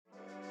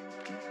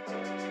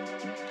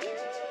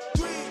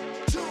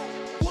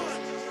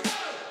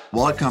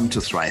Welcome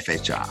to Thrive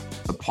HR,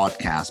 a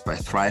podcast by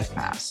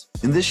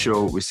ThrivePass. In this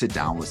show, we sit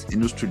down with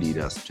industry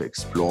leaders to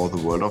explore the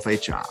world of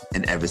HR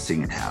and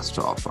everything it has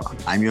to offer.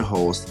 I'm your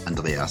host,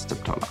 Andreas.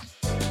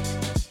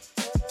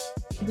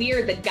 We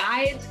are the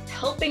guides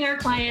helping our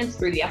clients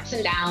through the ups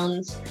and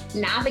downs,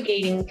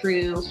 navigating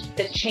through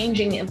the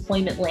changing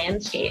employment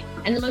landscape.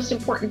 And the most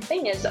important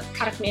thing as a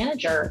product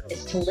manager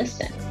is to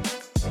listen.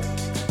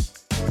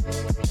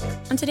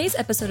 On today's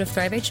episode of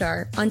Thrive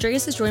HR,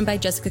 Andreas is joined by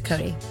Jessica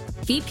Cote,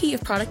 VP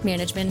of Product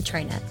Management at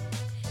TriNet.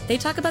 They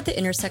talk about the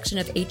intersection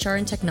of HR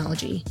and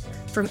technology,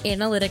 from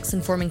analytics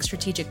informing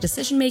strategic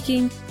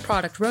decision-making,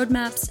 product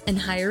roadmaps, and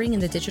hiring in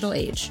the digital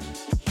age.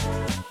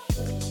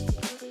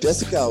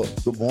 Jessica,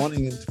 good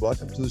morning and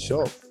welcome to the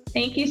show.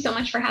 Thank you so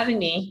much for having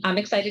me. I'm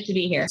excited to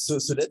be here. So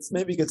let's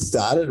maybe get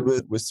started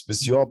with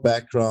your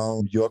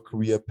background, your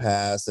career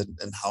path,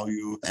 and how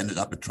you ended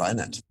up at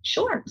TriNet.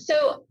 Sure.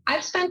 So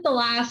I've spent the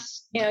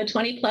last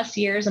 20 plus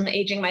years, I'm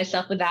aging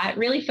myself with that,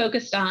 really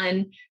focused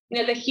on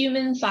the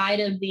human side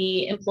of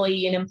the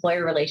employee and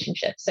employer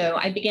relationship. So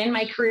I began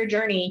my career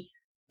journey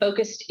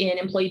focused in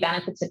employee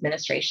benefits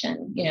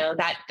administration.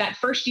 That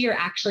first year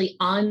actually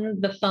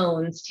on the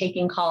phones,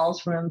 taking calls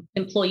from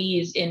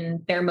employees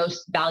in their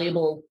most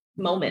valuable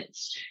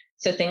moments.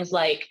 So things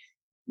like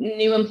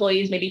new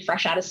employees, maybe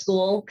fresh out of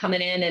school,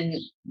 coming in and,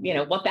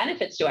 what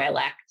benefits do I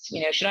elect?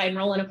 Should I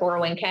enroll in a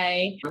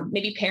 401k?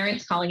 Maybe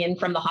parents calling in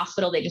from the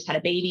hospital, they just had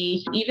a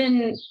baby,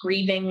 even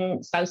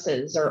grieving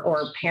spouses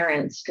or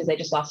parents because they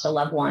just lost a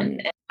loved one.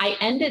 I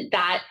ended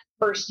that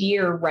first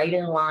year right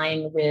in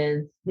line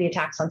with the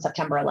attacks on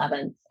September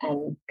 11th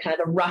and kind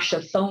of the rush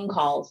of phone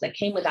calls that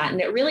came with that.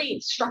 And it really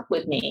struck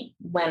with me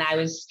when I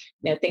was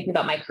thinking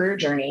about my career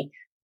journey.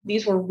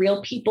 These were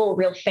real people,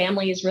 real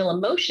families, real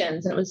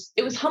emotions, and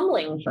it was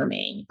humbling for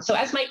me. So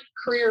as my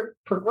career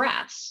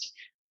progressed,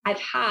 I've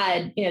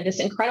had this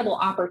incredible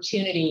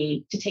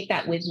opportunity to take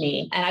that with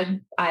me,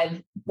 and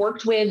I've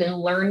worked with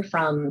and learned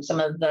from some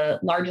of the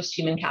largest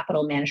human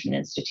capital management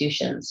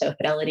institutions, so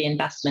Fidelity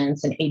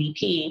Investments and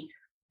ADP,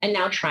 and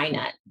now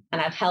TriNet, and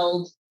I've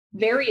held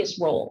various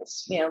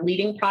roles,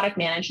 leading product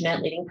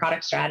management, leading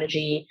product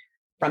strategy,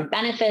 from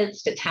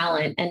benefits to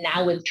talent, and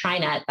now with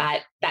TriNet,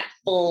 that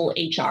full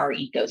HR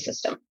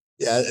ecosystem.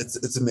 Yeah,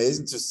 it's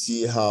amazing to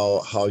see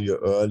how your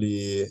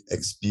early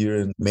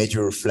experience made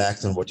you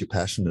reflect on what you're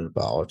passionate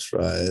about,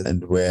 right?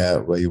 And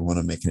where you want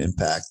to make an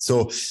impact.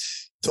 So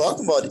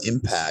talking about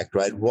impact,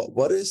 right?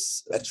 What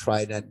is at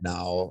TriNet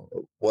now?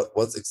 What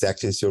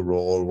exactly is your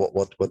role?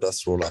 What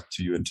does roll up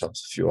to you in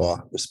terms of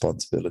your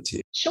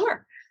responsibility?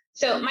 Sure.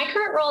 So my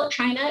current role at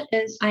TriNet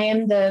is I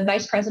am the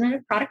Vice President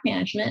of Product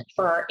Management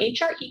for our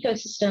HR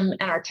ecosystem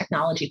and our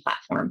technology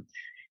platform.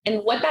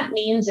 And what that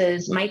means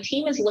is my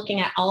team is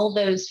looking at all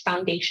those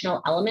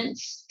foundational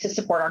elements to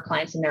support our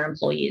clients and their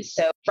employees.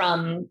 So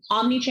from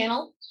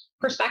omni-channel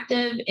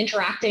perspective,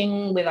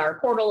 interacting with our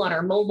portal on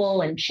our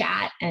mobile and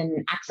chat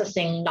and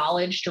accessing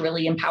knowledge to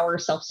really empower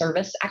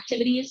self-service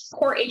activities,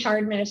 core HR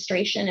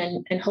administration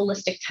and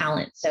holistic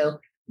talent. So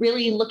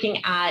really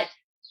looking at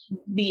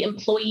the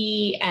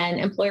employee and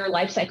employer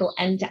lifecycle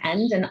end to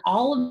end and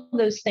all of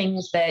those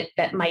things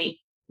that might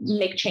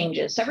make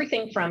changes. So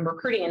everything from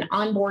recruiting and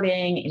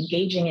onboarding,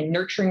 engaging and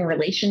nurturing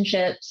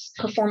relationships,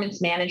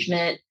 performance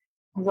management,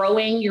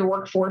 growing your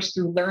workforce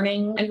through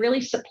learning, and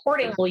really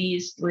supporting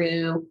employees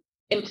through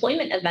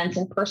employment events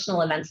and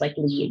personal events like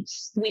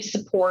leaves. We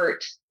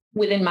support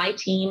within my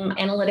team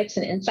analytics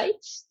and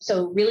insights.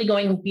 So really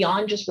going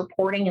beyond just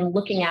reporting and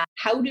looking at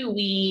how do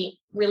we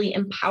really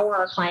empower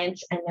our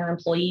clients and their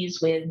employees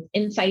with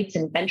insights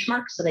and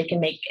benchmarks so they can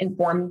make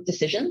informed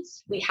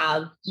decisions. We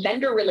have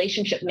vendor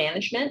relationship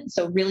management.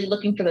 So really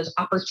looking for those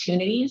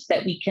opportunities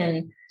that we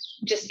can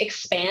just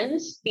expand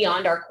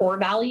beyond our core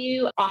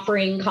value,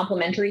 offering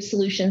complementary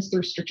solutions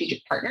through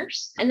strategic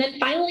partners. And then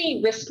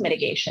finally, risk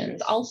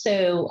mitigations,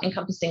 also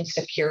encompassing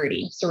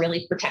security. So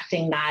really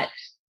protecting that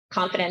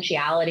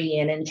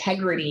confidentiality and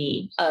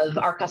integrity of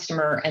our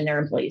customer and their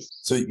employees.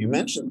 So you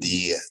mentioned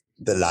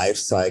the life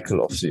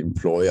cycle of the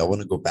employee. I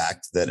want to go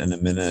back to that in a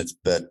minute,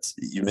 but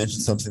you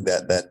mentioned something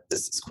that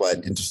is quite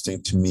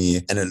interesting to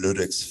me.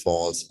 Analytics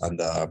falls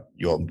under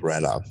your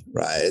umbrella,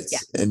 right? Yeah.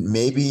 And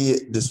maybe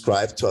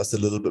describe to us a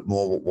little bit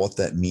more what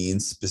that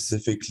means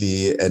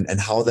specifically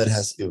and how that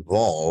has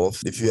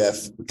evolved. If you have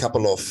a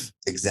couple of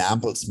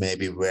examples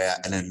maybe where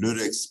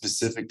analytics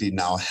specifically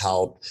now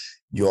help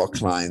your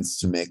clients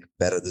to make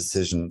better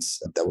decisions,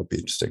 that would be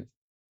interesting.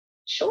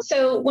 Sure.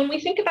 So when we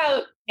think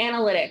about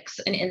analytics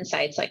and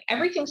insights, like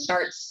everything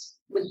starts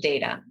with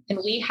data, and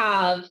we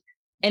have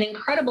an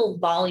incredible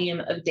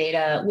volume of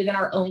data within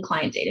our own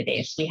client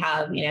database. We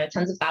have,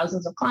 tens of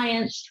thousands of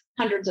clients,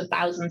 hundreds of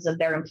thousands of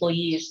their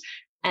employees,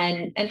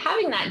 and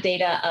having that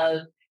data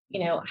of,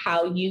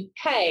 how you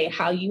pay,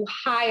 how you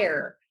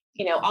hire,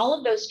 all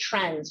of those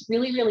trends,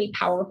 really, really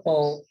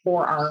powerful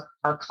for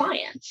our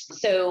clients.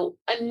 So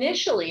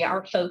initially,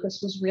 our focus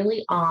was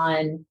really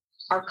on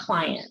our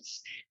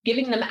clients,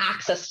 giving them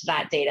access to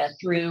that data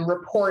through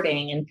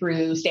reporting and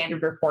through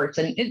standard reports.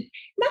 And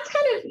that's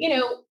kind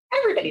of,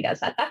 everybody does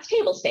that. That's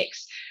table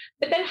stakes.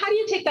 But then how do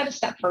you take that a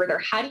step further?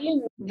 How do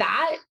you,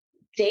 that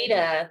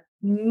data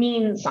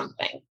means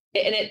something?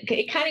 And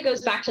it kind of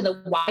goes back to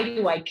the why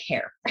do I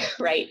care,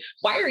 right?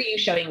 Why are you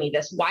showing me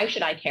this? Why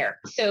should I care?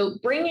 So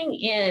bringing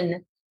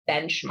in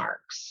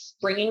benchmarks,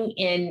 bringing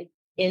in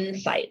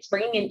insights,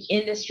 bringing in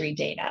industry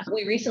data.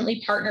 We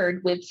recently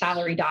partnered with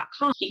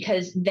salary.com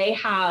because they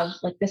have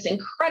like this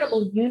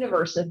incredible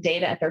universe of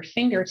data at their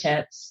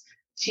fingertips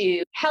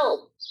to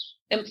help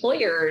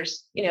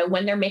employers,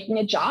 when they're making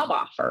a job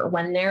offer,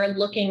 when they're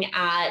looking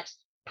at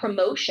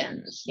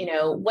promotions,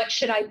 what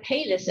should I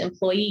pay this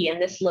employee in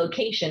this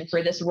location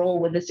for this role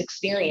with this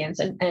experience?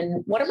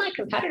 And what are my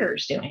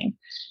competitors doing?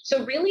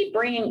 So really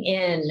bringing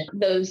in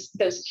those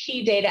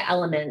key data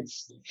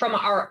elements from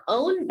our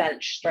own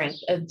bench strength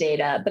of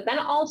data, but then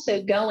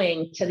also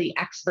going to the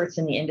experts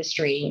in the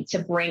industry to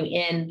bring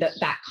in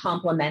that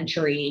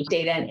complementary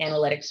data and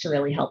analytics to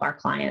really help our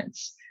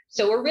clients.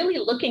 So we're really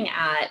looking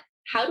at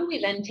how do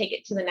we then take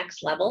it to the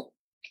next level?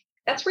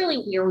 That's really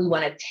where we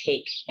want to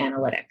take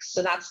analytics.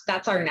 So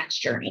that's our next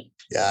journey.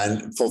 Yeah,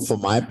 and from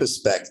my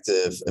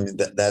perspective, I mean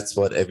that's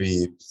what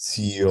every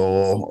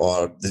CEO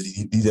or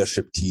the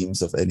leadership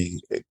teams of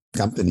any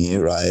company,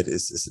 right,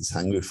 is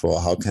hungry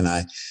for. How can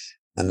I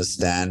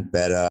understand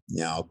better,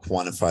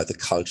 quantify the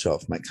culture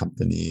of my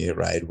company,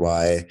 right?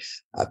 Why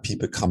are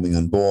people coming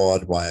on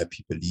board? Why are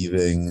people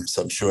leaving?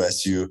 So I'm sure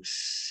as you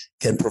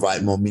can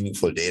provide more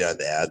meaningful data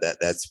there,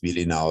 that's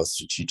really now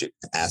strategic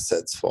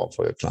assets for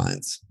your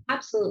clients.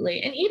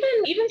 Absolutely. And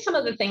even some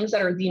of the things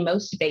that are the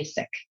most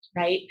basic,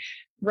 right?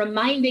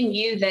 Reminding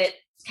you that,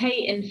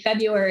 hey, in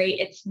February,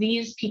 it's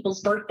these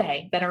people's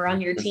birthday that are on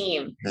your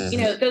team.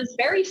 Mm-hmm. Those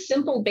very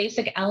simple,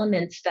 basic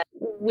elements that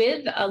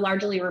with a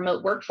largely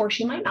remote workforce,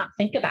 you might not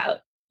think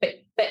about, but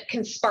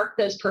can spark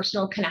those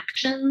personal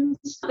connections.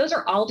 Those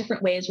are all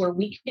different ways where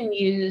we can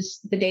use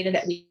the data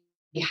that we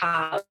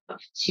have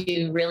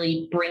to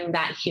really bring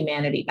that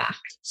humanity back.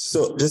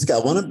 So, Jessica, I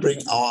want to bring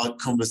our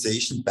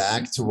conversation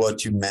back to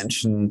what you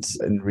mentioned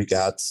in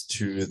regards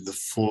to the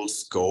full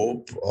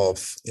scope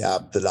of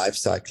the life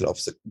cycle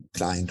of the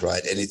client,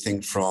 right?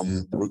 Anything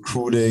from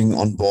recruiting,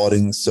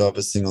 onboarding,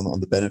 servicing on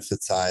the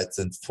benefit sides,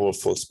 and full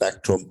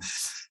spectrum.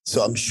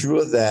 So I'm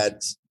sure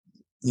that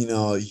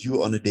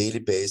you on a daily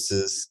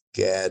basis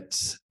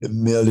get a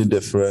million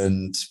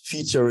different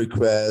feature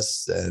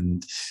requests,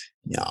 and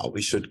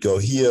we should go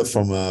here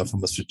from a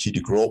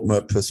strategic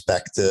roadmap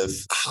perspective.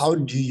 How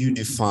do you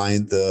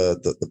define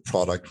the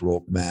product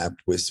roadmap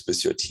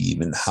with your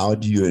team, and how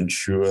do you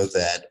ensure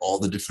that all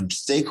the different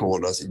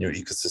stakeholders in your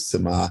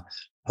ecosystem are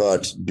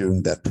heard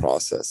during that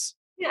process?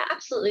 Yeah,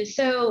 absolutely.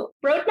 So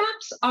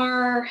roadmaps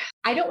are,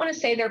 I don't want to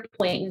say they're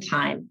point in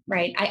time,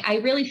 right? I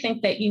really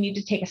think that you need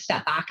to take a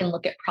step back and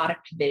look at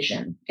product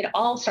vision. It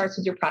all starts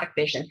with your product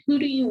vision. Who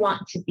do you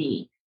want to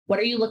be? What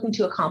are you looking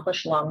to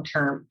accomplish long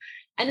term?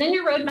 And then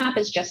your roadmap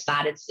is just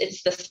that.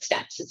 It's the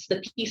steps, it's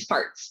the piece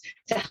parts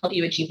to help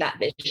you achieve that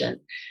vision.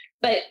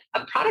 But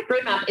a product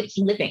roadmap, it's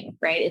living,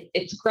 right?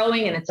 It's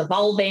growing and it's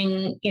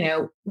evolving,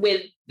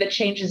 with the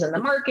changes in the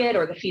market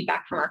or the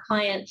feedback from our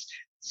clients.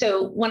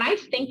 So when I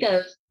think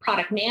of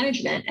product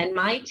management and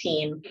my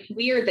team,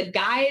 we are the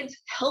guides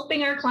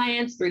helping our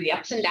clients through the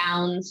ups and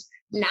downs,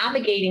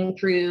 navigating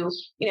through,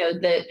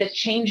 the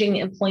changing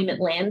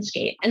employment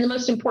landscape. And the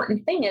most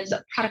important thing is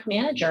a product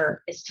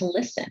manager is to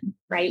listen,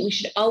 right? We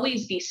should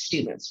always be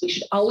students. We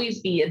should always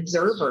be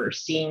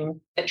observers,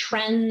 seeing the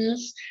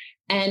trends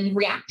and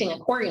reacting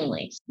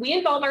accordingly. We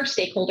involve our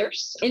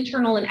stakeholders,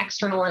 internal and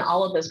external, in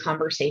all of those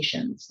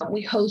conversations.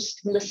 We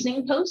host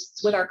listening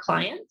posts with our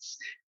clients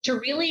to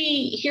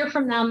really hear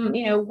from them,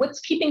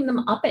 what's keeping them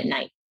up at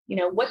night,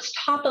 what's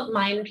top of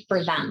mind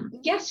for them.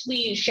 Yes,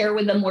 we share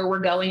with them where we're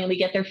going and we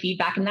get their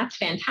feedback, and that's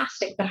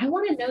fantastic. But I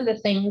want to know the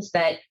things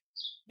that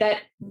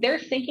they're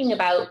thinking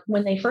about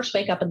when they first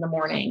wake up in the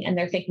morning, and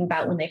they're thinking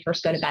about when they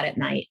first go to bed at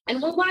night.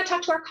 And we want to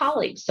talk to our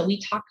colleagues. So we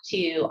talk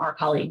to our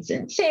colleagues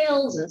in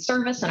sales and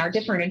service and our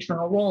different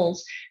internal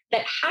roles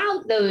that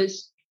have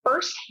those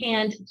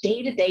firsthand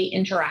day-to-day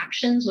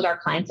interactions with our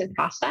clients and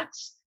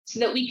prospects, so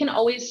that we can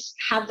always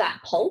have that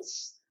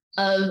pulse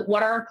of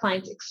what are our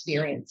clients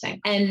experiencing.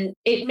 And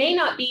it may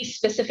not be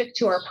specific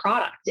to our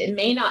product. It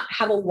may not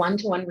have a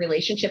one-to-one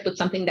relationship with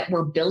something that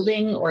we're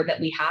building or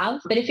that we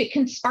have. But if it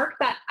can spark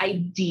that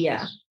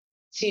idea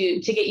to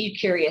get you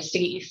curious, to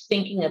get you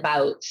thinking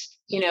about,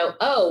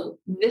 oh,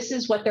 this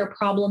is what their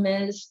problem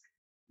is,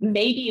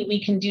 maybe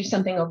we can do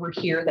something over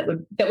here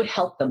that would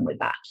help them with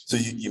that. So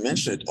you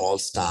mentioned it all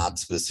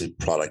starts with the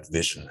product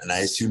vision. And I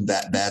assume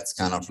that that's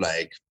kind of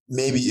like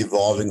maybe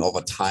evolving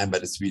over time,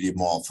 but it's really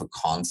more of a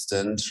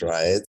constant,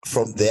 right?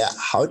 From there,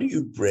 how do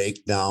you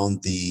break down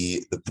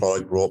the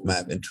product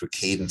roadmap into a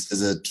cadence?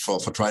 Is it for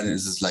TriNet,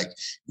 is this like,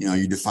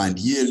 you define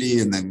yearly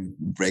and then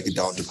break it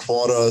down to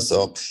quarters?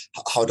 Or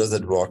how does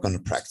it work on a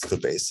practical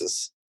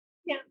basis?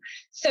 Yeah.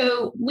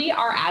 So we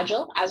are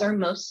agile, as are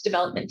most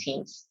development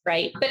teams,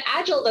 right? But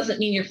agile doesn't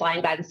mean you're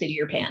flying by the seat of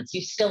your pants.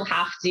 You still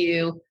have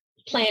to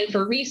plan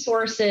for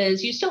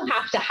resources. You still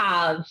have to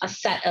have a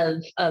set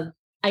of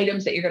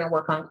items that you're going to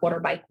work on quarter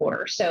by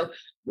quarter. So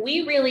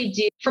we really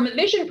do, from a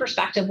vision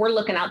perspective, we're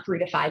looking out 3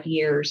 to 5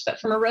 years, but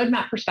from a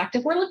roadmap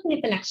perspective, we're looking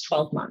at the next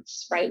 12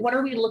 months, right? What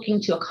are we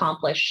looking to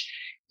accomplish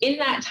in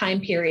that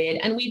time period?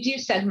 And we do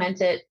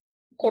segment it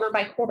quarter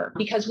by quarter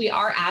because we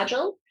are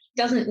agile.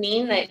 Doesn't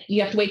mean that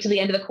you have to wait till the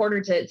end of the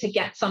quarter to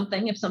get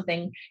something. If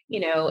something,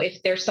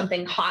 if there's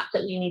something hot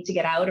that we need to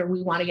get out or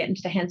we want to get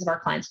into the hands of our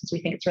clients because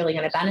we think it's really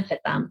going to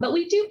benefit them. But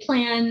we do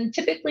plan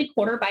typically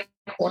quarter by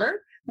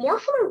quarter, more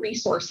from a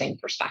resourcing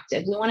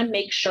perspective. We want to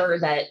make sure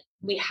that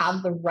we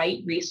have the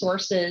right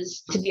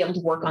resources to be able to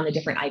work on the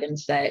different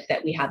items that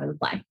we have in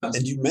play.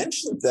 And you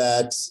mentioned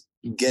that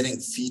getting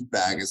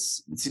feedback it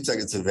seems like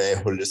it's a very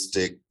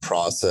holistic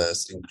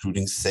process,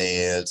 including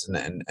sales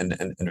and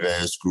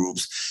various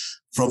groups.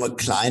 From a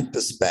client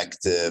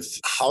perspective,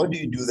 how do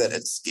you do that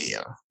at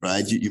scale,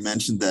 right? You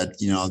mentioned that,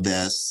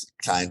 there's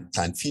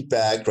client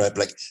feedback, right?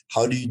 Like,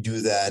 how do you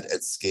do that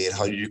at scale?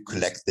 How do you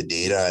collect the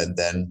data and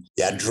then,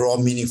 draw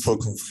meaningful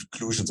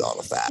conclusions out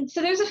of that?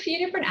 So there's a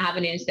few different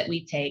avenues that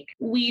we take.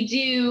 We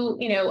do,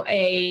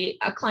 a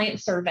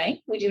client survey.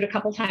 We do it a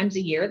couple times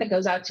a year that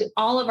goes out to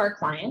all of our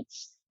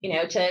clients,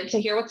 to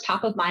hear what's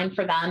top of mind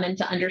for them and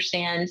to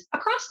understand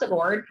across the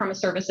board from a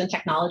service and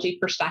technology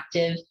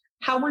perspective,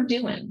 how we're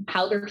doing,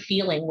 how they're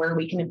feeling, where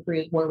we can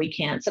improve, where we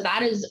can. So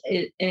that is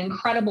an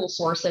incredible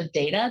source of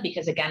data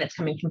because, again, it's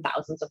coming from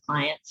thousands of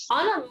clients.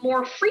 On a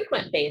more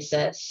frequent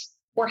basis,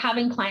 we're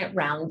having client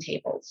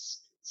roundtables.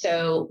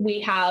 So we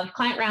have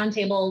client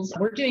roundtables.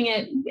 We're doing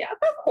it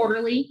about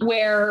quarterly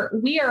where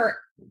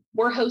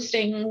we're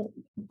hosting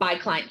by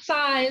client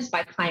size,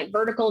 by client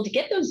vertical to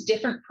get those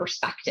different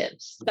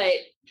perspectives, but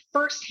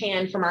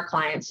firsthand from our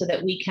clients so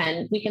that we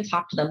can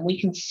talk to them. We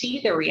can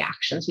see their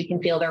reactions. We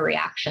can feel their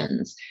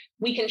reactions.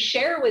 We can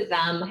share with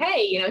them,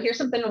 hey, here's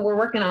something we're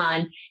working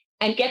on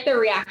and get their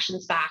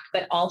reactions back,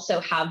 but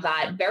also have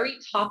that very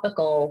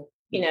topical,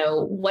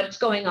 what's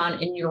going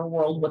on in your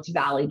world, what's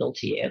valuable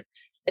to you.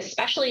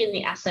 Especially in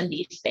the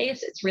SMB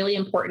space, it's really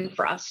important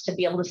for us to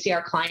be able to see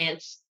our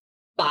clients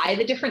by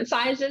the different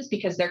sizes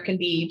because there can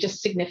be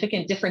just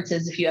significant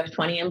differences if you have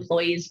 20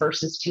 employees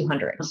versus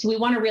 200. So we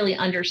want to really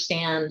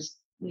understand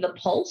the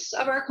pulse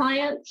of our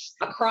clients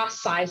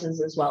across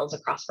sizes as well as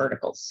across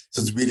verticals.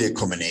 So it's really a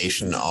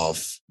combination of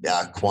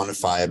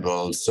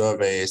quantifiable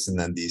surveys and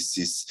then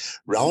these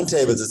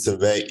roundtables. It's a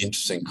very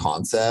interesting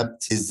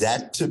concept. Is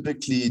that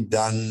typically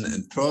done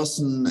in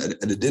person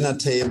at a dinner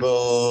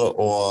table,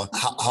 or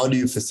how do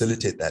you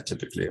facilitate that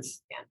typically?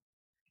 Yeah.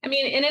 I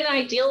mean, in an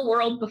ideal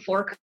world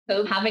before COVID,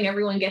 having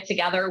everyone get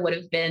together would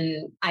have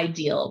been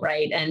ideal,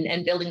 right?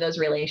 And building those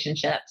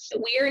relationships.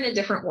 We're in a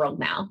different world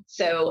now.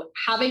 So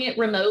having it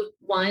remote,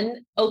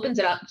 one, opens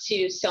it up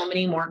to so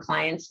many more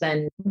clients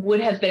than would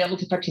have been able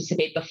to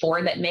participate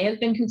before that may have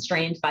been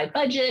constrained by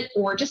budget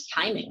or just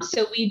timing.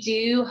 So we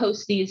do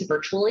host these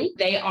virtually.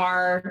 They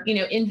are,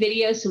 in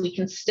video so we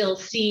can still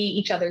see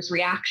each other's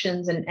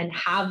reactions and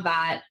have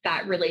that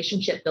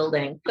relationship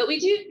building. But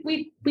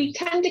we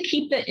tend to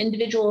keep the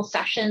individual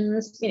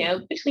sessions,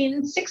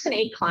 between 6 and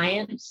 8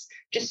 clients,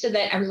 just so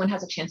that everyone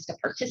has a chance to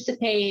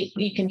participate.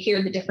 You can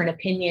hear the different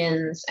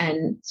opinions,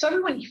 and so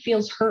everyone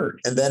feels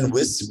heard. And then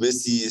with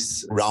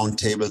these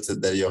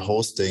roundtables that you're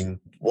hosting,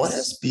 what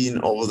has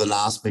been over the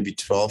last maybe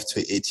 12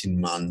 to 18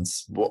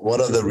 months?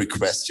 What are the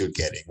requests you're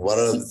getting? What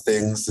are the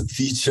things, the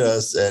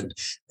features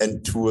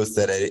and tools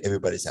that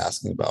everybody's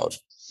asking about?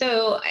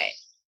 So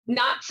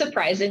not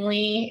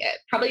surprisingly,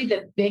 probably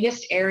the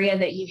biggest area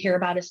that you hear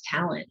about is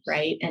talent,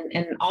 right?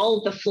 And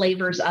all the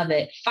flavors of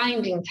it,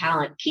 finding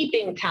talent,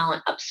 keeping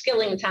talent,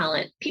 upskilling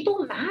talent.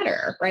 People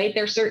matter, right?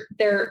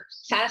 Their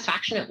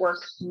satisfaction at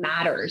work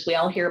matters. We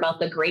all hear about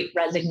the great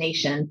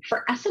resignation.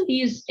 For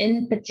SMBs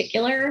in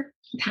particular,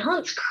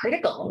 talent's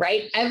critical,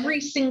 right? Every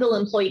single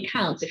employee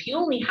counts. If you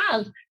only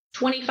have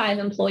 25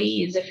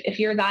 employees, if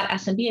you're that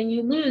SMB and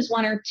you lose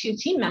 1 or 2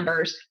 team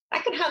members,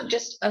 that could have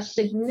just a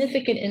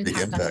significant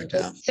impact.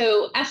 Yeah.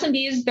 So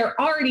SMBs, they're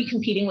already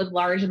competing with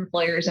large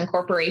employers and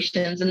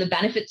corporations and the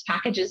benefits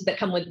packages that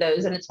come with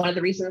those. And it's one of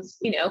the reasons,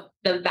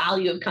 the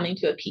value of coming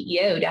to a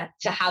PEO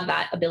to have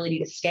that ability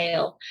to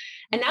scale.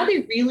 And now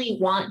they really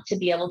want to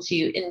be able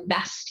to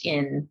invest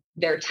in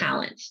their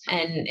talent.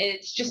 And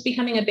it's just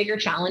becoming a bigger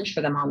challenge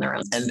for them on their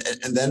own. And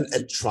then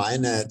at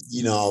TriNet,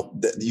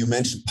 you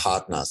mentioned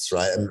partners,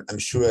 right? I'm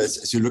sure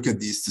as you look at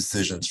these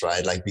decisions,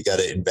 right, like we got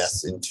to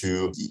invest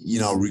into,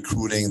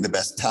 recruiting the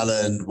best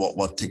talent,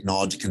 what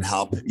technology can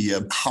help here.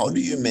 How do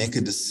you make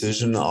a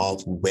decision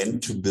of when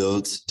to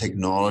build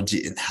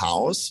technology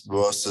in-house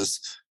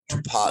versus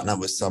to partner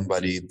with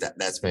somebody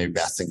that's maybe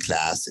best in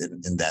class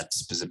in that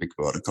specific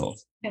vertical?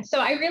 Yeah, so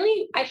I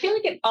feel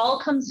like it all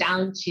comes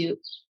down to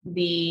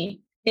the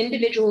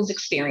individual's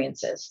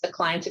experiences, the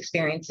client's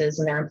experiences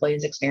and their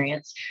employees'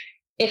 experience.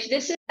 If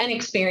this is an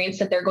experience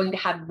that they're going to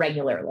have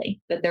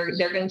regularly, that they're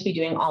going to be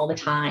doing all the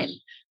time,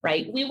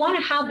 right? We want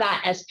to have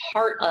that as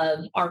part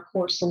of our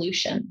core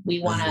solution.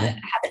 We want to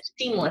have it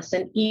seamless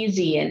and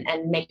easy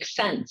and make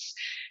sense.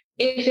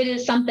 If it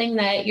is something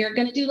that you're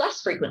going to do less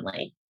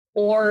frequently,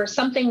 or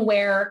something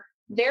where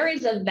there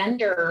is a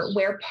vendor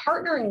where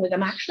partnering with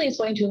them actually is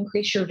going to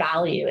increase your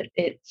value.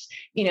 It's,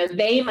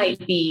 they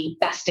might be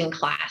best in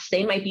class.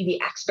 They might be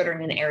the expert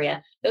in an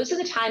area. Those are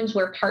the times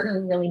where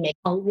partnering really makes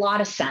a lot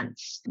of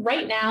sense.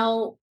 Right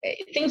now,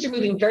 things are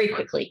moving very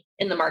quickly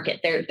in the market.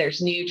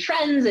 There's new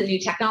trends and new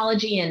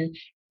technology. And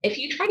if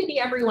you try to be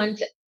everyone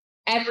to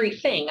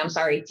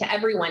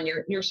everyone,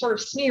 you're sort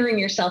of smearing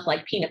yourself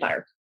like peanut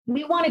butter.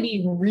 We want to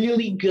be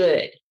really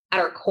good at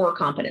our core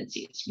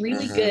competencies,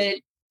 really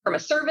good from a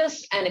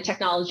service and a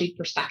technology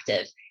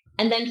perspective,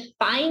 and then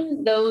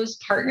find those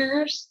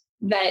partners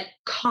that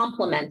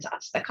complement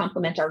us, that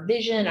complement our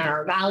vision and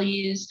our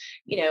values.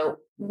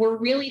 We're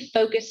really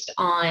focused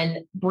on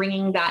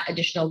bringing that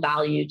additional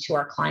value to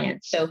our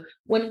clients. So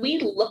when we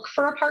look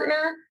for a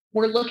partner,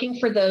 we're looking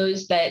for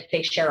those that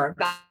they share our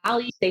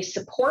values, they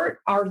support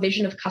our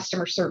vision of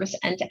customer service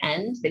end to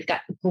end. They've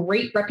got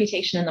great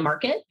reputation in the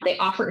market. They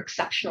offer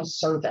exceptional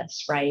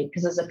service, right?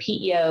 Because as a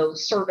PEO,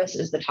 service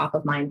is the top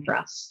of mind for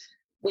us.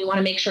 We want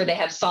to make sure they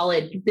have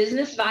solid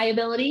business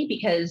viability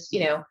because,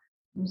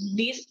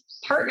 these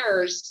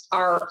partners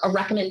are a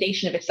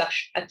recommendation of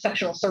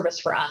exceptional service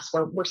for us.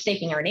 We're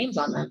staking our names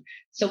on them.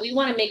 So we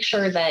want to make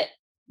sure that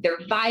they're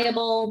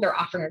viable, they're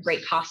offering a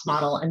great cost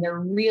model, and they're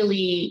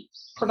really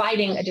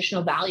providing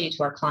additional value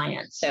to our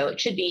clients. So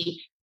it should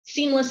be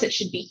seamless, it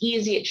should be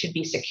easy, it should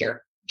be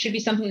secure. It should be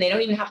something they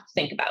don't even have to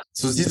think about.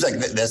 So it seems like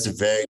there's a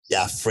very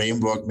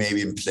framework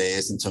maybe in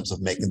place in terms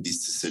of making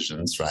these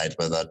decisions, right?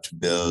 Whether to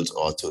build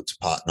or to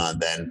partner, and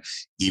then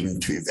even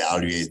to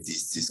evaluate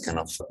these kind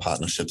of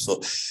partnerships.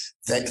 So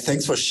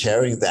thanks for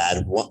sharing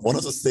that. One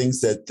of the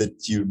things that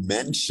you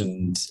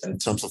mentioned in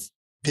terms of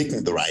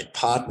picking the right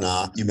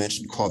partner, you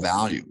mentioned core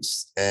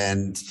values.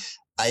 And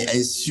I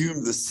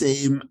assume the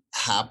same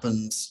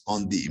happens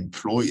on the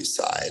employee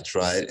side,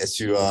 right? As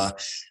you are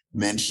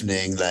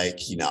mentioning,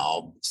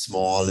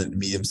 small and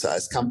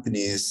medium-sized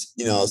companies,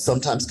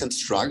 sometimes can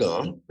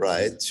struggle,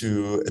 right,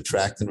 to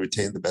attract and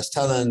retain the best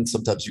talent.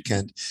 Sometimes you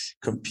can't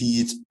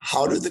compete.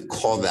 How do the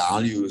core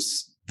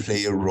values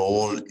play a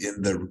role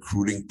in the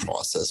recruiting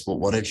process?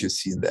 What have you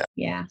seen there?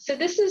 Yeah. So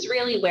this is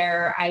really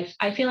where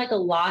I feel like a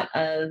lot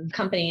of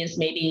companies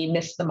maybe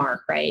miss the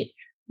mark, right?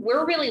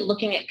 We're really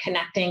looking at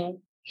connecting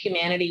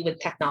humanity with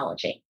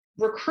technology.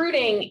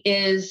 Recruiting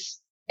is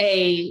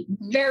a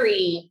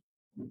very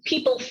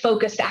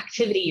people-focused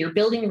activity. You're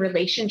building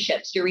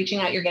relationships, you're reaching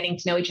out, you're getting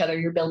to know each other,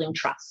 you're building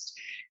trust.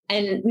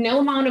 And no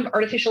amount of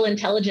artificial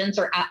intelligence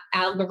or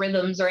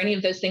algorithms or any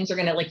of those things are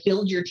going to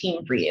build your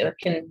team for you.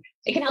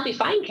 It can help you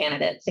find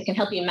candidates. It can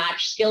help you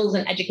match skills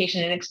and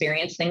education and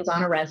experience, things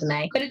on a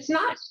resume, but it's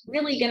not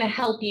really going to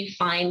help you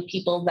find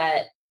people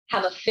that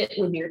have a fit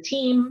with your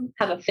team,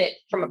 have a fit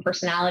from a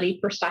personality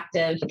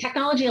perspective.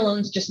 Technology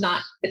alone is it's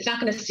not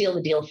going to seal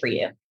the deal for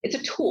you. It's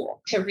a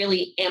tool to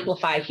really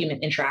amplify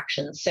human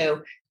interactions.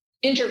 So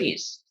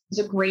interviews is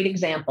a great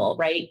example,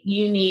 right?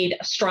 You need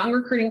a strong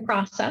recruiting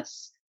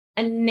process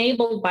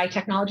enabled by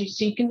technology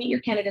so you can meet your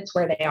candidates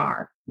where they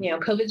are.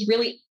 COVID's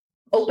really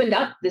opened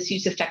up this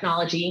use of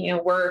technology.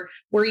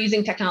 We're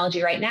using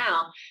technology right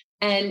now,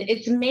 and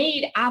it's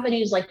made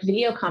avenues like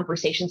video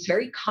conversations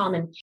very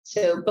common.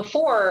 So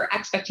before,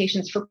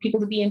 expectations for people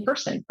to be in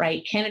person,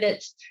 right?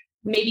 Candidates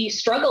maybe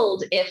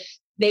struggled if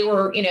they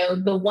were,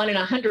 the 1 in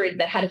 100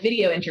 that had a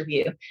video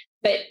interview.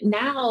 But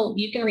now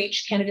you can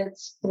reach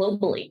candidates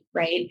globally,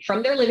 right?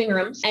 From their living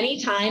rooms,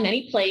 anytime,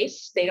 any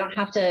place. They don't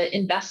have to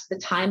invest the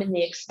time and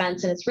the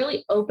expense. And it's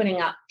really opening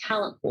up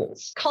talent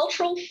pools.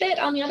 Cultural fit,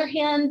 on the other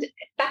hand,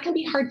 that can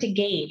be hard to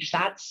gauge.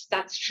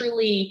 That's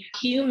truly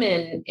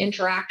human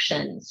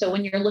interaction. So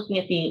when you're looking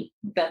at the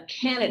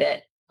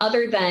candidate,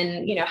 other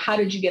than, how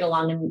did you get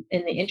along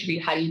in the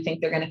interview? How do you think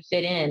they're going to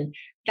fit in?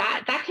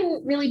 That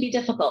can really be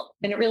difficult.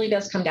 And it really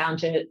does come down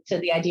to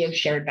the idea of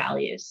shared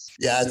values.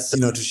 Yeah, it's,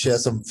 to share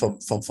some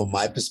from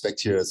my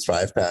perspective at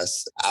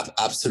ThrivePass,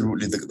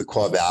 absolutely the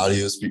core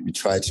values. We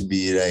try to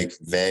be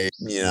very,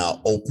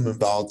 open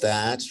about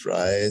that,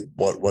 right?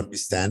 What we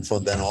stand for.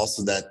 And then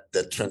also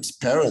that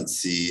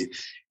transparency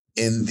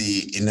in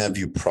the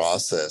interview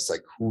process,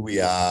 who we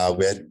are,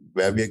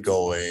 where we're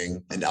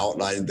going, and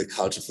outlining the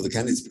culture for the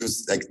candidates,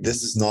 because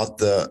this is not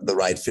the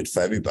right fit for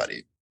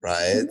everybody.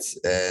 Right.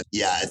 And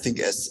I think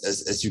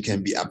as you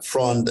can be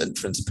upfront and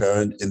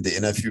transparent in the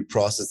interview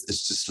process,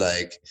 it's just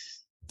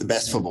the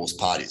best for both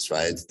parties,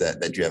 right?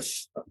 That you have,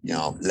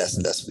 less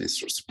and less of these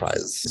sort of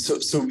surprises.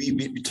 So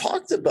we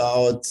talked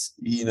about,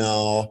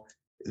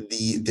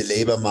 the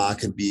labor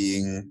market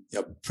being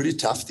pretty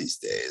tough these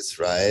days,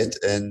 right?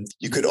 And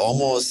you could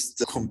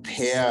almost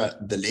compare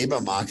the labor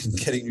market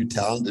getting new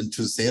talent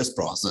into the sales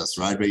process,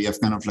 right? Where you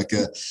have kind of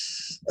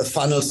a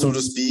funnel, so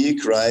to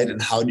speak, right?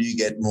 And how do you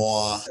get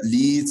more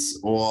leads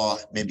or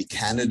maybe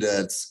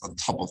candidates on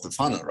top of the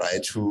funnel,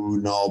 right?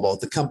 Who know about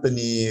the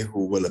company,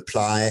 who will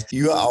apply.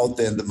 You're out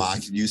there in the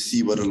market, you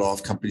see what a lot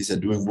of companies are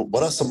doing.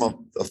 What are some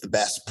of the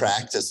best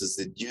practices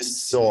that you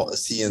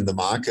see in the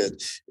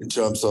market in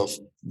terms of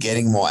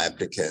getting more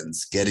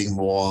applicants, getting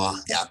more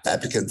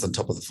applicants on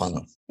top of the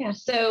funnel? Yeah.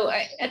 So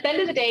at the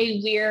end of the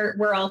day,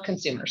 we're all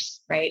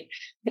consumers, right?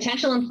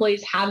 Potential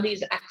employees have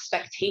these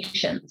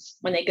expectations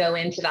when they go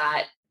into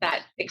that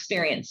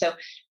experience. So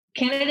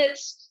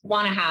candidates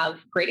want to have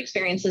great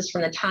experiences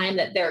from the time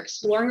that they're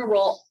exploring a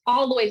role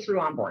all the way through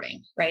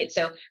onboarding, right?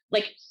 So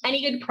like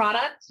any good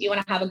product, you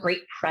want to have a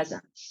great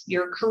presence.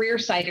 Your career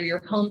site or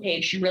your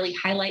homepage should really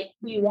highlight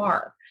who you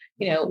are.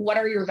 What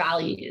are your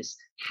values?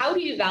 How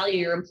do you value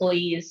your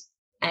employees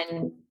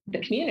and the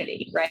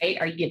community, right?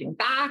 Are you giving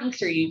back?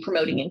 Are you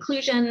promoting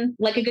inclusion?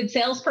 Like a good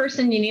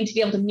salesperson, you need to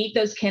be able to meet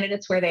those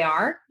candidates where they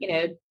are,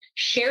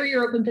 share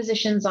your open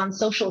positions on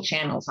social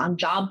channels, on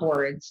job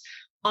boards,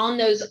 on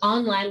those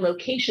online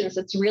locations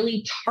that's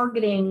really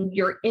targeting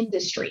your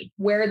industry,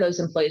 where those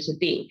employees would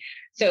be.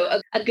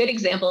 So a good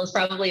example is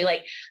probably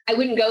like, I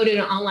wouldn't go to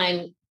an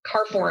online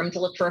car forum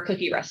to look for a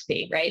cookie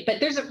recipe, right? But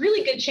there's a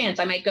really good chance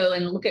I might go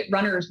and look at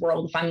Runner's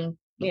World if I'm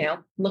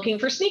looking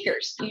for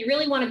sneakers. You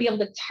really want to be able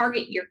to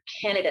target your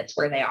candidates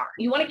where they are.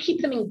 You want to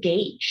keep them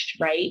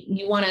engaged, right?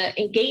 You want to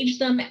engage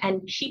them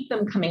and keep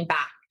them coming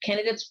back.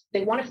 Candidates,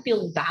 they want to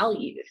feel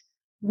valued.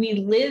 We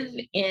live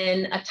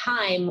in a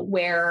time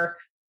where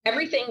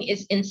everything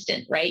is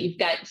instant, right? You've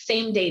got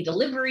same day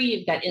delivery,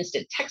 you've got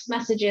instant text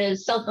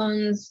messages, cell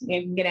phones,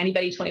 you can get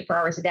anybody 24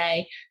 hours a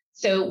day.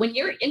 So when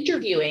you're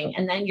interviewing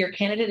and then your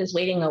candidate is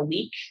waiting a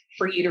week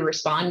for you to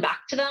respond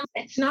back to them,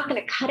 it's not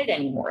going to cut it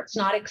anymore. It's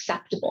not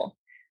acceptable.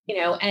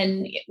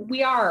 And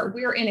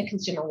we're in a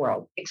consumer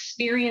world.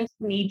 Experience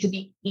need to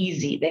be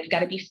easy. They've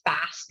got to be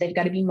fast. They've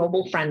got to be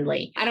mobile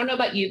friendly. I don't know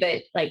about you,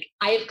 but like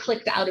I have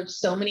clicked out of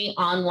so many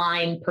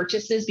online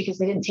purchases because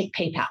they didn't take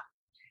PayPal.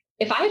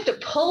 If I have to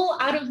pull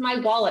out of my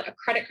wallet a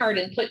credit card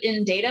and put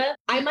in data,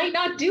 I might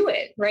not do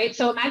it, right?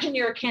 So imagine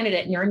you're a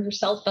candidate and you're on your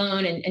cell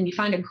phone and you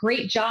find a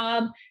great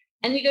job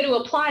and you go to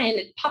apply and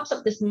it pops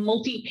up this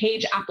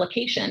multi-page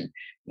application.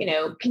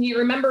 Can you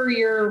remember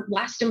your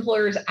last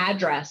employer's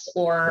address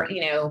or,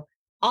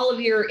 all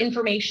of your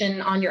information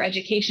on your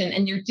education,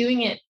 and you're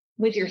doing it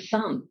with your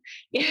thumb?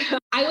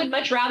 I would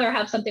much rather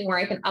have something where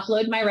I can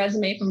upload my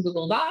resume from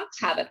Google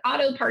Docs, have it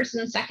auto parse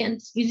in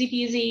seconds, easy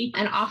peasy,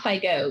 and off I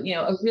go.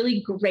 A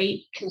really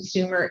great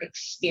consumer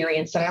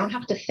experience that I don't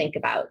have to think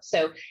about.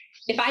 So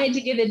if I had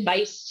to give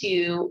advice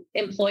to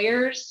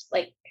employers,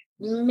 like,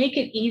 make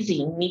it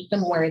easy, meet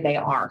them where they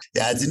are.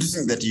 Yeah, it's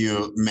interesting that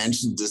you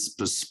mentioned this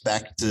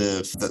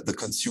perspective, the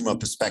consumer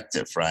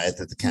perspective, right?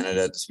 That the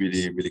candidate is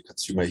really, really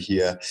consumer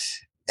here.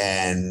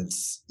 And,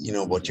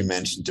 what you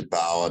mentioned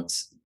about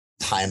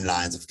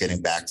timelines of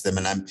getting back to them.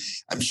 And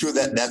I'm sure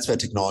that that's where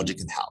technology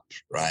can help,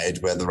 right?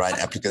 Where the right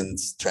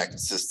applicants tracking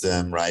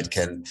system, right,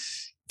 can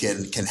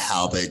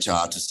help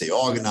HR to stay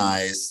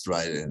organized,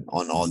 right, and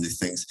on all these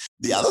things.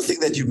 The other thing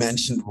that you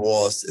mentioned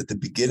was at the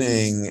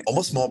beginning,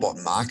 almost more about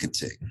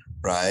marketing,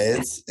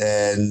 right?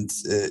 And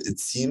it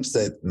seems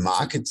that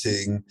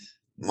marketing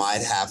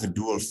might have a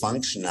dual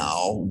function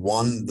now.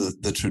 One,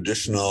 the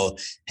traditional,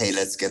 hey,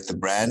 let's get the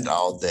brand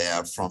out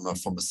there from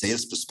a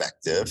sales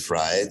perspective,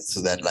 right?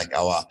 So that like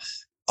our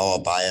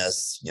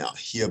buyers,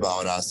 hear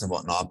about us and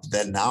whatnot. But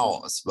then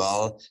now as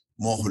well,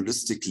 more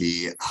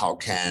holistically, how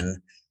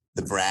can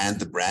the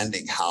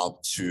branding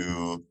help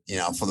to,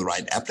 for the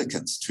right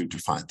applicants to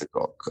find the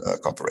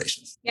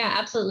corporations? Yeah,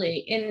 absolutely.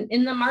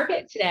 In the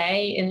market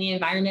today, in the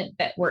environment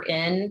that we're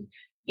in,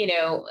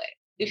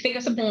 you think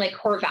of something like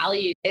core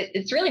value,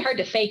 it's really hard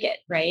to fake it,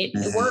 right?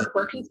 Mm-hmm.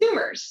 We're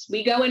consumers.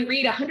 We go and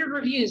read 100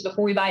 reviews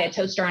before we buy a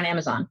toaster on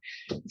Amazon.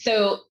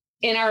 So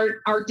in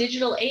our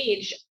digital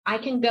age, I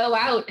can go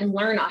out and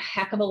learn a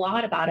heck of a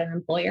lot about an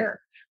employer.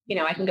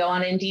 I can go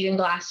on Indeed and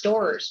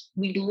Glassdoor.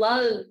 We'd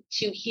love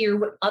to hear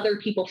what other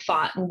people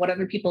thought and what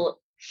other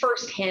people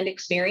firsthand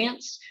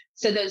experienced.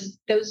 So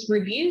those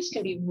reviews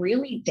can be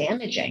really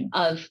damaging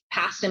of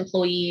past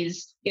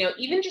employees,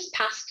 even just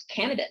past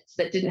candidates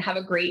that didn't have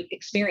a great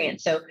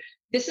experience. So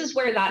this is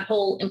where that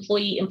whole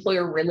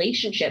employee-employer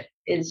relationship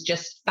is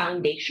just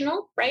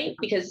foundational, right?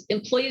 Because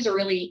employees are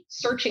really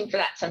searching for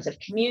that sense of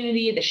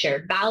community, the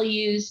shared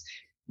values.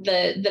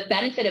 The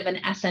benefit of an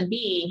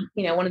SMB,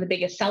 one of the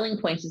biggest selling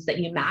points is that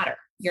you matter.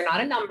 You're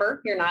not a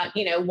number. You're not,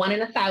 1 in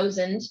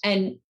 1,000.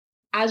 And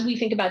as we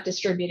think about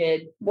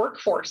distributed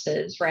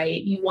workforces,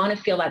 right, you want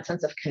to feel that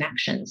sense of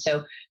connection.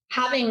 So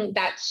having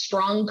that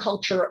strong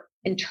culture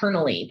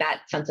internally,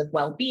 that sense of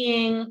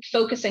well-being,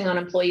 focusing on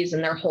employees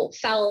and their whole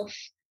self,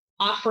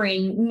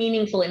 offering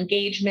meaningful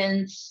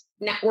engagements,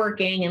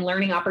 networking and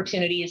learning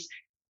opportunities.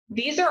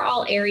 These are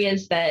all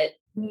areas that,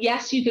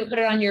 yes, you can put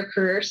it on your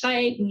career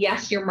site.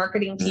 Yes, your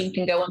marketing team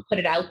can go and put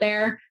it out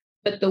there.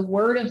 But the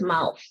word of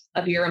mouth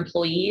of your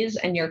employees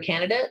and your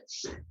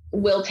candidates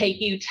will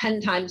take you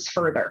 10 times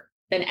further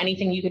than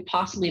anything you could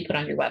possibly put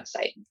on your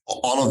website.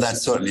 All of that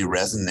certainly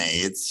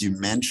resonates. You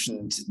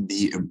mentioned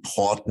the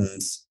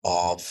importance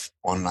of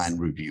online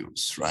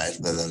reviews, right?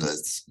 Whether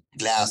it's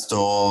Glassdoor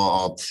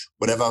or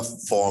whatever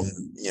form,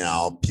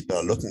 people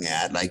are looking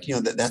at,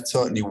 that's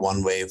certainly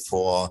one way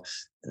for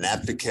an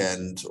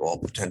applicant or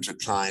potential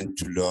client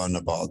to learn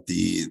about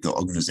the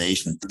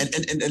organization. And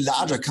in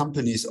larger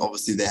companies,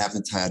 obviously, they have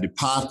entire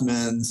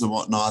departments and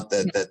whatnot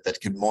that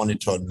can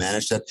monitor and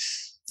manage that.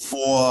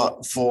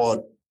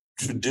 For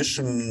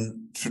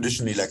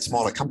traditionally like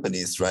smaller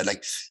companies, right?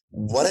 Like,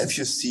 what have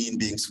you seen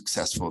being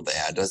successful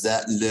there? Does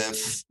that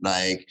live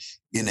like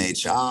in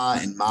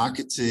HR, in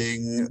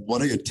marketing?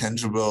 What are your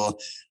tangible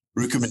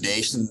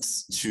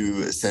recommendations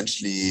to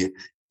essentially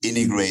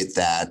integrate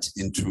that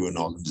into an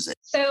organization?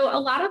 So a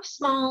lot of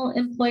small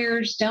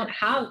employers don't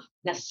have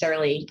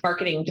necessarily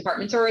marketing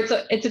departments, or it's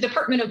a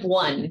department of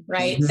one,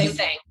 right? Mm-hmm. Same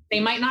thing. They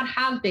might not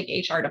have big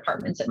HR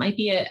departments. It might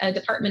be a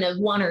department of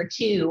 1 or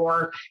 2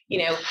 or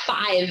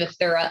 5 if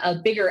they're a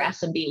bigger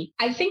SMB.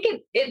 I think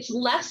it's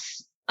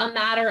less a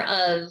matter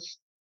of,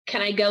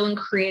 can I go and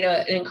create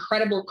an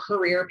incredible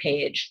career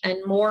page,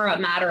 and more a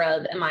matter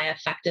of, am I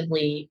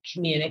effectively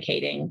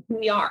communicating who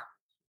we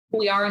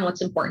are and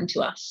what's important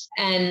to us?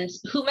 And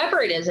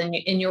whomever it is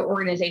in your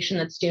organization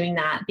that's doing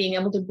that, being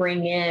able to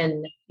bring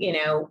in,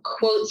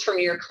 quotes from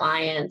your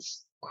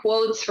clients,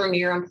 quotes from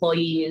your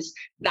employees,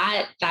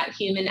 that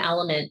human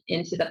element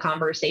into the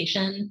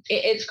conversation,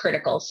 it's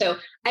critical. So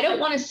I don't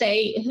want to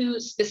say who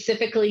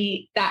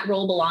specifically that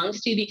role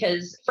belongs to,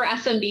 because for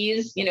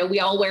SMBs, we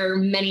all wear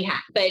many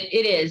hats, but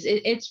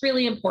it's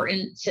really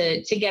important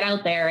to get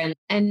out there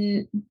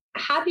and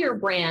have your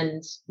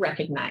brand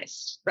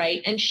recognized,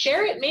 right? And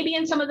share it maybe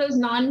in some of those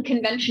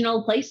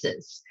non-conventional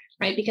places,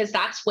 right? Because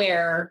that's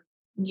where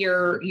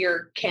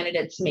your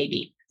candidates may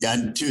be. Yeah,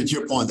 and to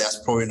your point,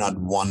 there's probably not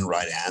one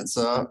right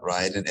answer,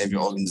 right? And every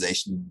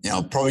organization,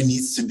 probably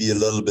needs to be a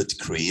little bit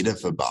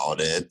creative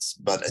about it.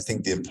 But I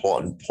think the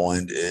important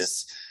point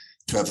is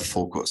to have a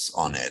focus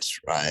on it,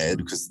 right?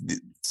 Because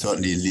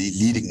certainly a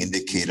leading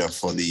indicator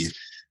for the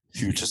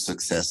future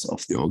success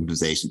of the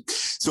organization.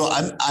 So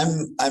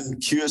I'm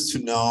curious to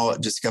know,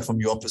 Jessica,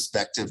 from your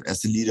perspective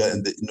as a leader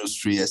in the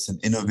industry, as an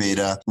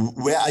innovator,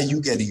 where are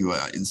you getting your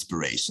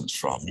inspirations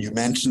from? You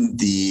mentioned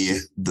the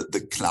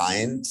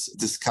client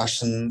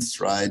discussions,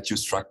 right? You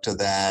structure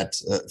that,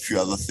 a few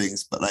other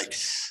things, but like,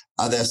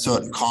 are there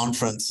certain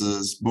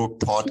conferences, book,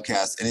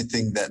 podcasts,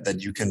 anything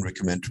that you can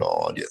recommend to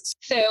our audience?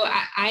 So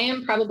I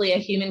am probably a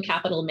human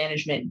capital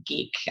management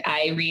geek.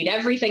 I read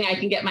everything I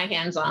can get my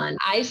hands on.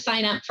 I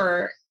sign up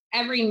for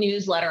every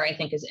newsletter I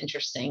think is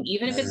interesting,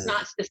 even if it's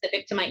not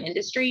specific to my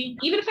industry.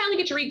 Even if I only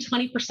get to read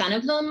 20%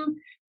 of them,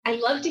 I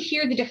love to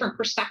hear the different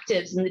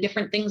perspectives and the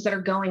different things that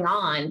are going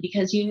on,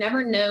 because you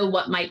never know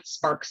what might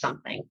spark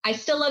something. I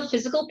still love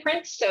physical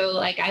print. So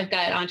like, I've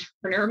got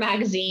Entrepreneur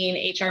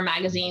Magazine, HR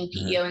Magazine,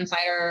 PEO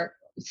Insider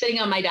sitting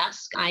on my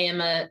desk. I am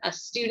a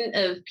student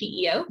of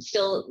PEO,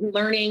 still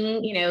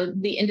learning,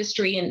 the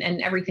industry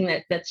and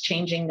everything that's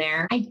changing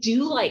there. I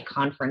do like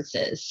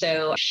conferences.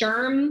 So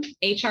SHRM,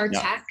 HR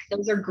Tech,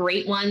 those are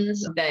great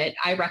ones that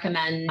I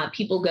recommend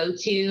people go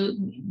to.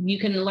 You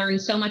can learn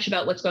so much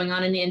about what's going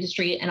on in the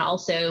industry, and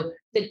also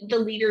the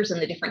leaders in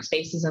the different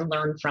spaces, and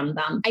learn from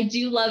them. I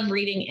do love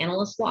reading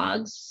analyst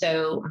blogs.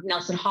 So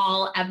Nelson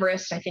Hall,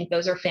 Everest, I think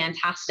those are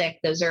fantastic.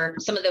 Those are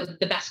some of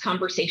the best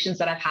conversations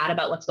that I've had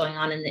about what's going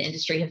on in the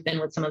industry have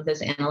been with some of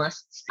those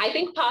analysts. I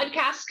think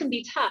podcasts can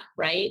be tough,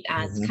 right?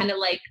 It's kind of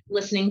like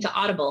listening to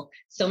Audible.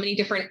 So many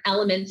different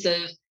elements of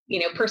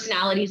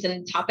personalities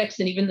and topics,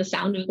 and even the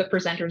sound of the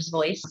presenter's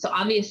voice. So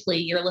obviously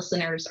your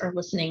listeners are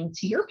listening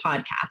to your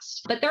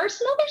podcast, but there are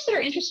some others that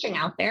are interesting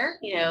out there.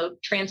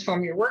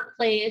 Transform Your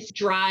Workplace,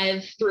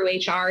 Drive Through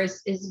HR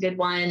is a good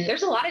one.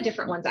 There's a lot of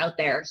different ones out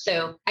there.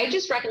 So I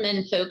just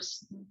recommend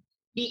folks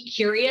be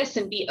curious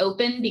and be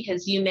open,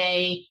 because you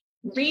may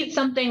read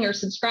something or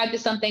subscribe to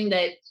something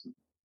that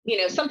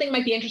something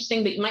might be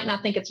interesting, but you might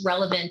not think it's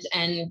relevant,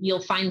 and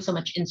you'll find so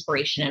much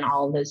inspiration in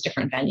all of those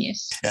different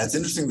venues. Yeah, it's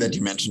interesting that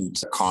you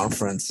mentioned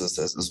conferences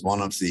as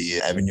one of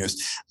the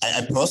avenues.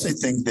 I personally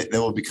think that they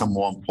will become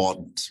more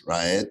important,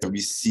 right? We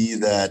see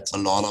that a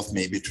lot of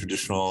maybe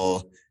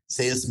traditional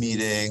sales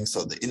meetings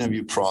or the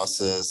interview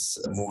process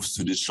moves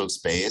to digital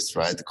space,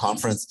 right? The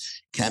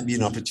conference can be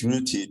an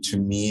opportunity to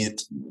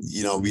meet,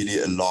 really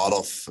a lot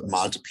of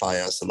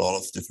multipliers, a lot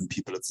of different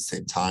people at the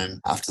same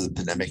time after the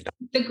pandemic.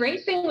 The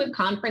great thing with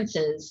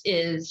conferences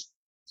is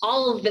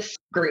all of the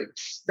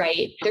groups,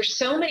 right? There's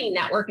so many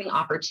networking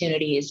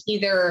opportunities,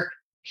 either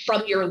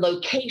from your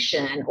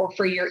location or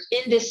for your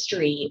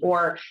industry,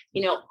 or,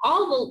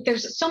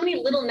 there's so many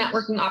little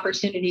networking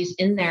opportunities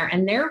in there,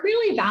 and they're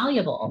really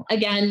valuable.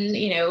 Again,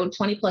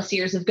 20 plus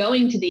years of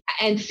going to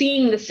and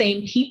seeing the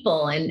same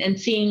people and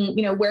seeing,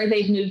 where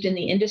they've moved in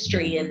the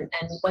industry and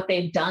what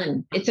they've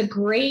done. It's a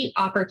great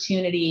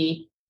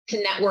opportunity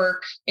to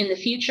network in the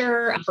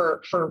future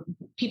for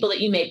people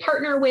that you may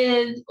partner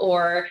with,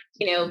 or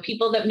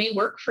people that may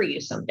work for you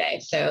someday.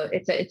 So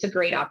it's a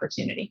great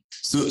opportunity.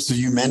 So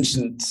you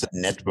mentioned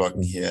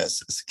networking here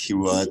as a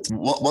keyword.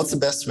 What's the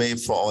best way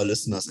for our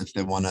listeners if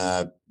they want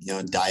to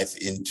dive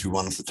into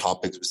one of the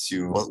topics with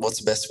you, what's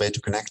the best way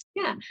to connect?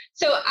 Yeah.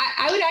 So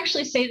I would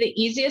actually say the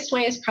easiest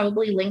way is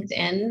probably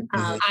LinkedIn.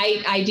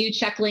 I do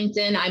check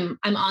LinkedIn.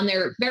 I'm on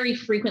there very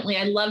frequently.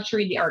 I love to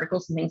read the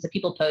articles and things that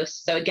people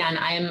post. So again,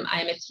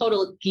 I'm a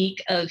total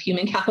geek of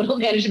human capital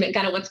management,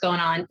 kind of what's going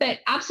on. But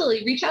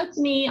absolutely reach out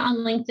to me on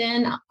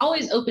LinkedIn.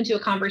 Always open to a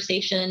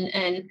conversation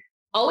and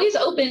always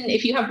open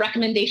if you have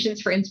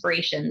recommendations for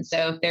inspiration.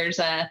 So if there's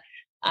a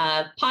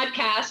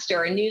podcast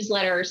or a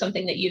newsletter or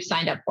something that you've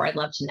signed up for, I'd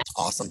love to know.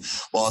 Awesome.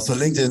 Well, so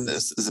LinkedIn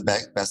is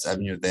the best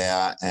avenue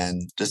there.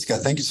 And Jessica,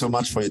 thank you so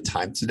much for your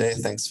time today.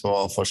 Thanks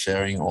for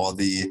sharing all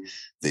the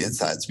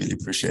insights. Really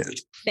appreciate it.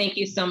 Thank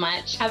you so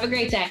much. Have a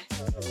great day.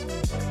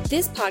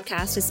 This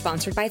podcast is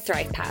sponsored by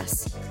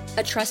ThrivePass,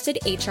 a trusted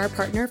HR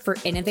partner for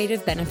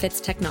innovative benefits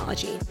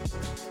technology.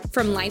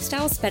 From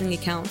lifestyle spending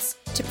accounts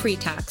to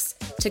pre-tax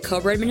to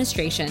COBRA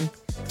administration,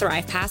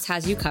 ThrivePass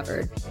has you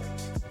covered.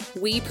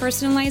 We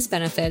personalize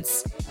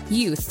benefits.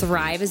 You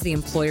thrive as the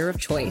employer of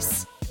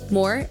choice.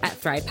 More at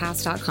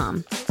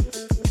thrivepass.com.